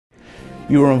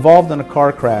You were involved in a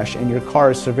car crash and your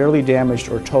car is severely damaged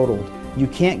or totaled. You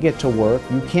can't get to work,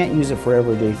 you can't use it for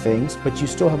everyday things, but you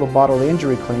still have a bodily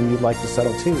injury claim you'd like to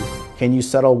settle too. Can you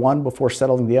settle one before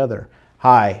settling the other?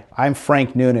 Hi, I'm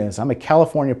Frank Nunes. I'm a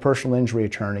California personal injury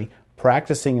attorney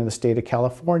practicing in the state of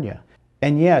California.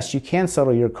 And yes, you can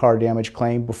settle your car damage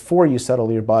claim before you settle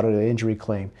your bodily injury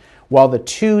claim. While the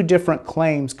two different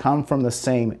claims come from the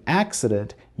same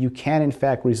accident, you can in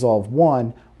fact resolve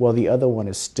one while the other one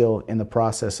is still in the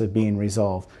process of being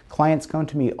resolved. Clients come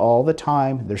to me all the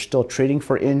time. They're still treating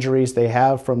for injuries they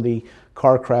have from the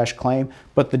car crash claim,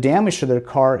 but the damage to their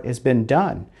car has been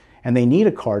done. And they need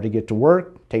a car to get to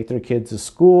work, take their kids to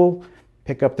school,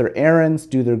 pick up their errands,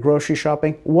 do their grocery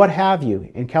shopping, what have you.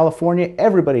 In California,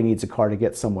 everybody needs a car to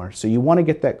get somewhere. So you want to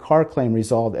get that car claim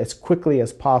resolved as quickly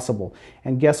as possible.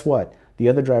 And guess what? The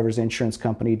other driver's insurance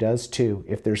company does too.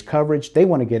 If there's coverage, they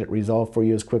want to get it resolved for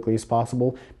you as quickly as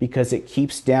possible because it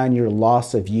keeps down your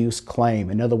loss of use claim.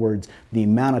 In other words, the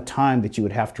amount of time that you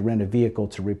would have to rent a vehicle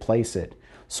to replace it.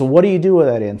 So what do you do with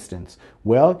that instance?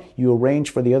 Well, you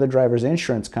arrange for the other driver's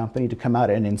insurance company to come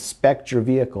out and inspect your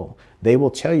vehicle. They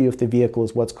will tell you if the vehicle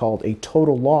is what's called a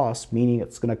total loss, meaning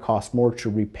it's going to cost more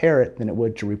to repair it than it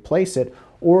would to replace it,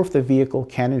 or if the vehicle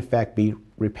can in fact be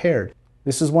repaired.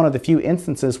 This is one of the few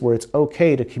instances where it's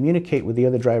okay to communicate with the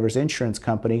other driver's insurance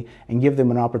company and give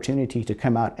them an opportunity to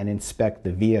come out and inspect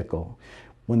the vehicle.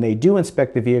 When they do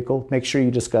inspect the vehicle, make sure you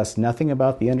discuss nothing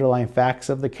about the underlying facts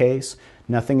of the case,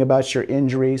 nothing about your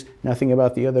injuries, nothing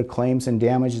about the other claims and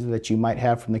damages that you might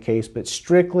have from the case, but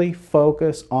strictly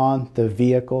focus on the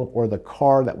vehicle or the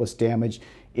car that was damaged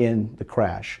in the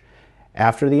crash.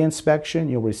 After the inspection,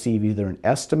 you'll receive either an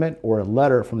estimate or a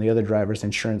letter from the other driver's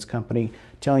insurance company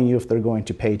telling you if they're going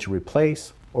to pay to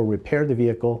replace or repair the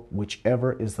vehicle,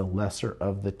 whichever is the lesser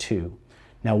of the two.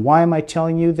 Now, why am I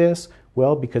telling you this?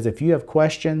 Well, because if you have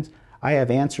questions, I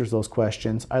have answers to those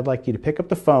questions. I'd like you to pick up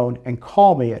the phone and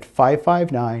call me at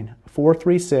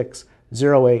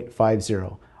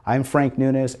 559-436-0850. I'm Frank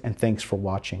Nunes, and thanks for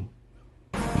watching.